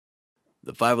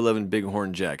The 511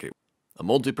 Bighorn Jacket, a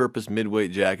multi-purpose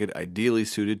midweight jacket ideally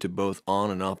suited to both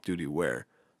on and off-duty wear.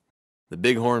 The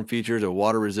Bighorn features a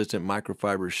water-resistant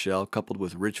microfiber shell coupled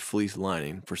with rich fleece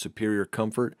lining for superior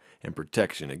comfort and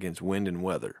protection against wind and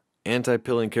weather.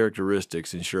 Anti-pilling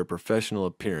characteristics ensure a professional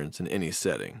appearance in any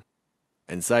setting.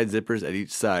 And side zippers at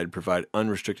each side provide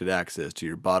unrestricted access to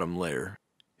your bottom layer.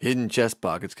 Hidden chest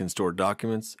pockets can store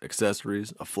documents,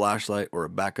 accessories, a flashlight, or a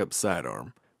backup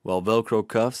sidearm, while Velcro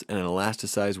cuffs and an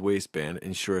elasticized waistband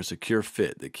ensure a secure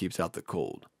fit that keeps out the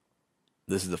cold.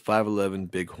 This is the 511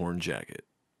 Bighorn Jacket.